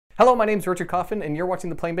Hello, my name is Richard Coffin and you're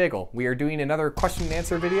watching the Plain Bagel. We are doing another question and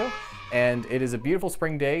answer video and it is a beautiful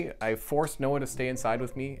spring day. I forced Noah to stay inside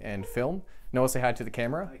with me and film. Noah, say hi to the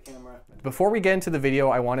camera. Hi, camera. Before we get into the video,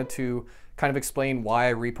 I wanted to kind of explain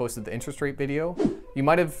why I reposted the interest rate video. You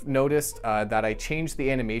might have noticed that I changed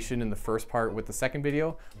the animation in the first part with the second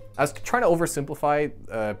video. I was trying to oversimplify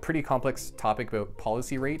a pretty complex topic about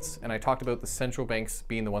policy rates, and I talked about the central banks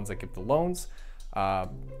being the ones that give the loans.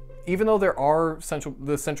 Even though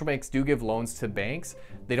the central banks do give loans to banks,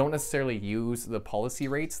 they don't necessarily use the policy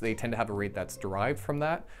rates. They tend to have a rate that's derived from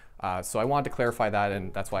that. So I wanted to clarify that,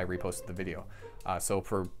 and that's why I reposted the video. So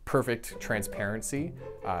for perfect transparency,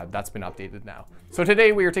 that's been updated now. So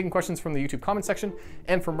today we are taking questions from the YouTube comment section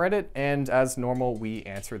and from Reddit, and as normal, we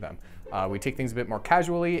answer them. We take things a bit more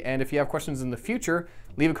casually, and if you have questions in the future,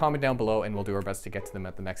 leave a comment down below and we'll do our best to get to them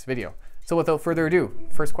at the next video. So without further ado,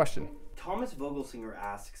 first question. Thomas Vogelsinger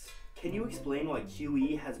asks, can you explain why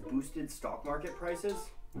QE has boosted stock market prices?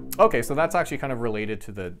 Okay, so that's actually kind of related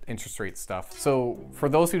to the interest rate stuff. So for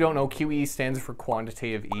those who don't know, QE stands for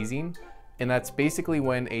quantitative easing, and that's basically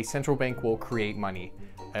when a central bank will create money.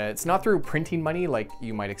 It's not through printing money like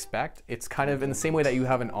you might expect. It's kind of in the same way that you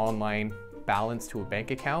have an online balance to a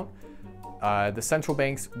bank account. The central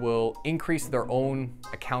banks will increase their own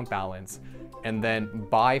account balance and then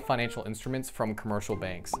buy financial instruments from commercial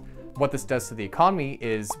banks. What this does to the economy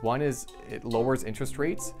is, one is it lowers interest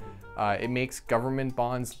rates. It makes government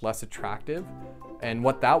bonds less attractive. And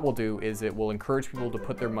what that will do is it will encourage people to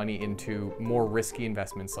put their money into more risky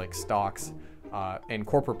investments like stocks and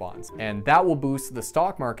corporate bonds. And that will boost the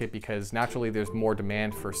stock market because naturally there's more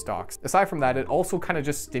demand for stocks. Aside from that, it also kind of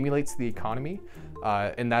just stimulates the economy.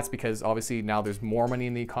 And that's because obviously now there's more money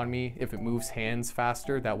in the economy. If it moves hands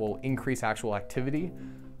faster, that will increase actual activity.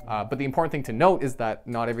 But the important thing to note is that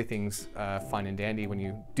not everything's fine and dandy when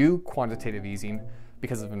you do quantitative easing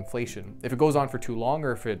because of inflation. If it goes on for too long,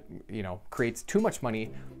 or if it creates too much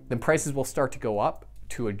money, then prices will start to go up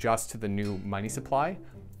to adjust to the new money supply.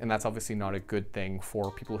 And that's obviously not a good thing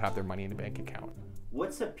for people who have their money in a bank account.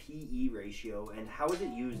 What's a PE ratio and how is it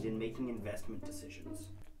used in making investment decisions?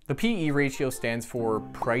 The PE ratio stands for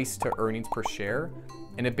price to earnings per share,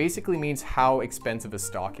 and it basically means how expensive a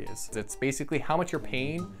stock is. It's basically how much you're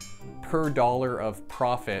paying per dollar of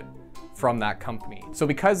profit from that company. So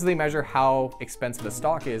because they measure how expensive a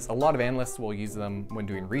stock is, a lot of analysts will use them when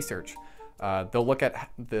doing research. They'll look at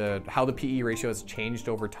how the PE ratio has changed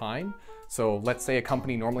over time. So let's say a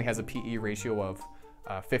company normally has a PE ratio of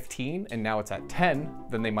 15 and now it's at 10,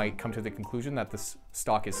 then they might come to the conclusion that this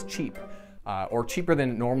stock is cheap or cheaper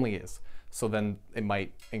than it normally is. So then it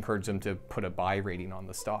might encourage them to put a buy rating on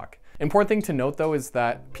the stock. Important thing to note though is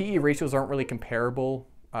that PE ratios aren't really comparable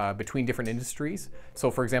between different industries. So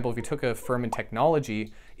for example, if you took a firm in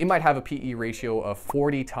technology, it might have a PE ratio of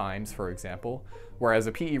 40 times, for example, whereas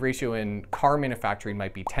a PE ratio in car manufacturing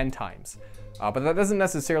might be 10 times. But that doesn't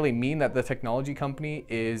necessarily mean that the technology company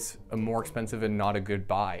is a more expensive and not a good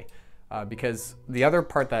buy. Because the other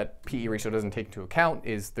part that PE ratio doesn't take into account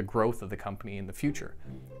is the growth of the company in the future.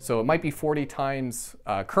 So it might be 40 times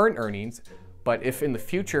current earnings, but if in the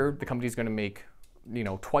future the company is going to make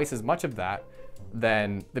twice as much of that,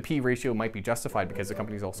 then the PE ratio might be justified because the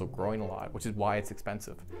company is also growing a lot, which is why it's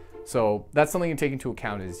expensive. So that's something to take into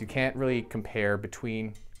account, is you can't really compare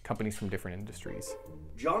between companies from different industries.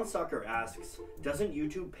 John Sucker asks, doesn't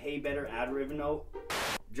YouTube pay better ad revenue?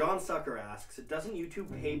 John Sucker asks, doesn't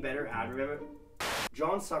YouTube pay better ad revenue?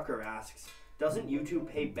 John Sucker asks, doesn't YouTube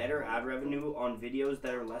pay better ad revenue on videos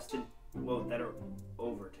that are less than, well, that are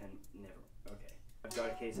over 10? Never. Okay. I've got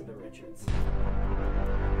a case of the Richards.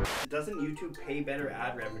 Doesn't YouTube pay better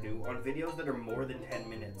ad revenue on videos that are more than 10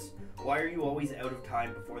 minutes? Why are you always out of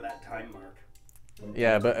time before that time mark?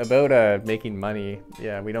 Yeah, but about making money,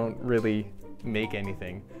 yeah, we don't really make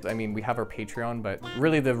anything. I mean, we have our Patreon, but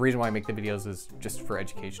really the reason why I make the videos is just for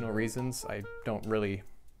educational reasons. I don't really,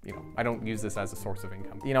 I don't use this as a source of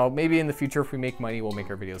income. Maybe in the future if we make money, we'll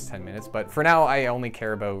make our videos 10 minutes, but for now I only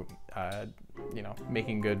care about,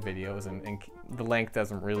 making good videos, and the length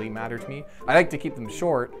doesn't really matter to me. I like to keep them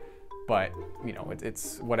short, but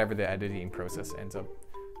it's whatever the editing process ends up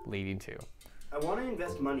leading to. I want to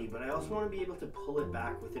invest money, but I also want to be able to pull it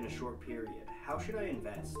back within a short period. How should I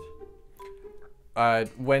invest?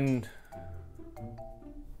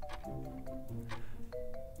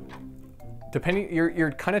 Depending,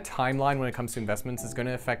 your kind of timeline when it comes to investments is going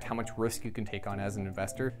to affect how much risk you can take on as an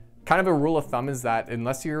investor. Kind of a rule of thumb is that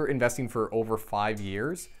unless you're investing for over 5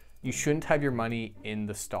 years, you shouldn't have your money in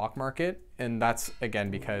the stock market. And that's,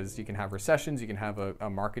 again, because you can have recessions, you can have a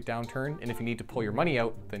market downturn. And if you need to pull your money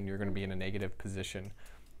out, then you're going to be in a negative position.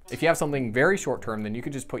 If you have something very short term, then you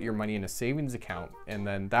could just put your money in a savings account, and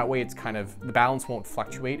then that way it's kind of, the balance won't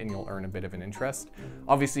fluctuate and you'll earn a bit of an interest.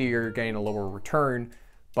 Obviously you're getting a lower return,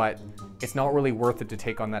 but it's not really worth it to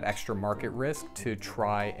take on that extra market risk to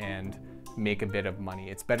try and make a bit of money.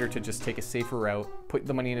 It's better to just take a safer route, put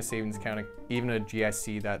the money in a savings account, even a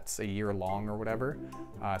GIC that's a year long or whatever,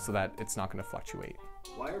 so that it's not going to fluctuate.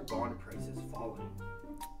 Why are bond prices falling?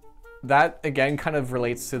 That again kind of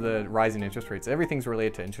relates to the rising interest rates. Everything's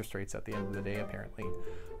related to interest rates at the end of the day, apparently.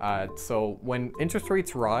 So when interest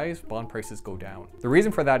rates rise, bond prices go down. The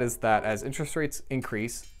reason for that is that as interest rates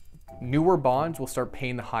increase, newer bonds will start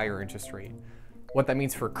paying the higher interest rate. What that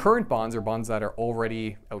means for current bonds or bonds that are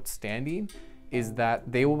already outstanding is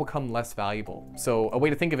that they will become less valuable. So a way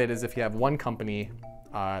to think of it is if you have one company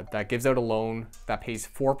that gives out a loan that pays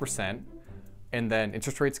 4%, and then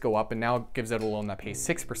interest rates go up and now gives out a loan that pays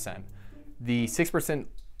 6%. The 6%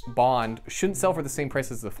 bond shouldn't sell for the same price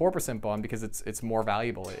as the 4% bond because it's more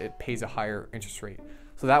valuable. It pays a higher interest rate.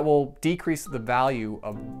 So that will decrease the value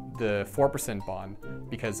of the 4% bond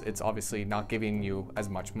because it's obviously not giving you as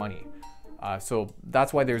much money. So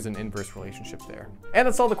that's why there's an inverse relationship there. And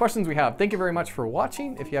that's all the questions we have. Thank you very much for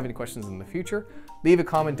watching. If you have any questions in the future, leave a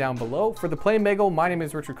comment down below. For the Plain Bagel, my name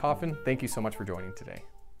is Richard Coffin. Thank you so much for joining today.